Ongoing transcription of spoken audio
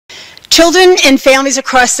Children and families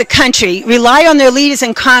across the country rely on their leaders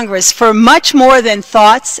in Congress for much more than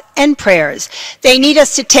thoughts and prayers. They need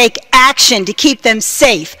us to take action to keep them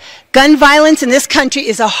safe. Gun violence in this country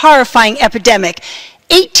is a horrifying epidemic.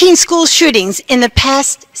 18 school shootings in the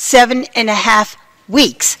past 7.5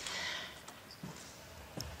 weeks.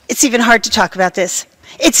 It's even hard to talk about this.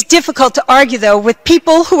 It's difficult to argue, though, with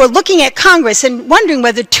people who are looking at Congress and wondering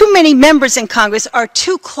whether too many members in Congress are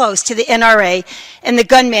too close to the NRA and the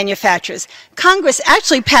gun manufacturers. Congress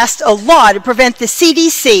actually passed a law to prevent the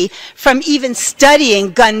CDC from even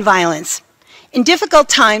studying gun violence. In difficult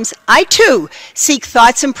times, I too seek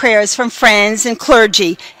thoughts and prayers from friends and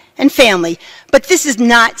clergy and family, but this is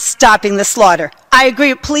not stopping the slaughter. I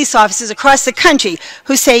agree with police officers across the country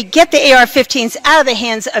who say, get the AR-15s out of the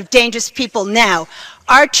hands of dangerous people now.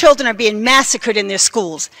 Our children are being massacred in their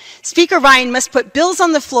schools. Speaker Ryan must put bills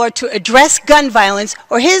on the floor to address gun violence,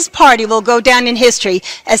 or his party will go down in history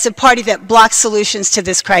as the party that blocks solutions to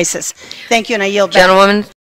this crisis. Thank you, and I yield back. Gentlewoman.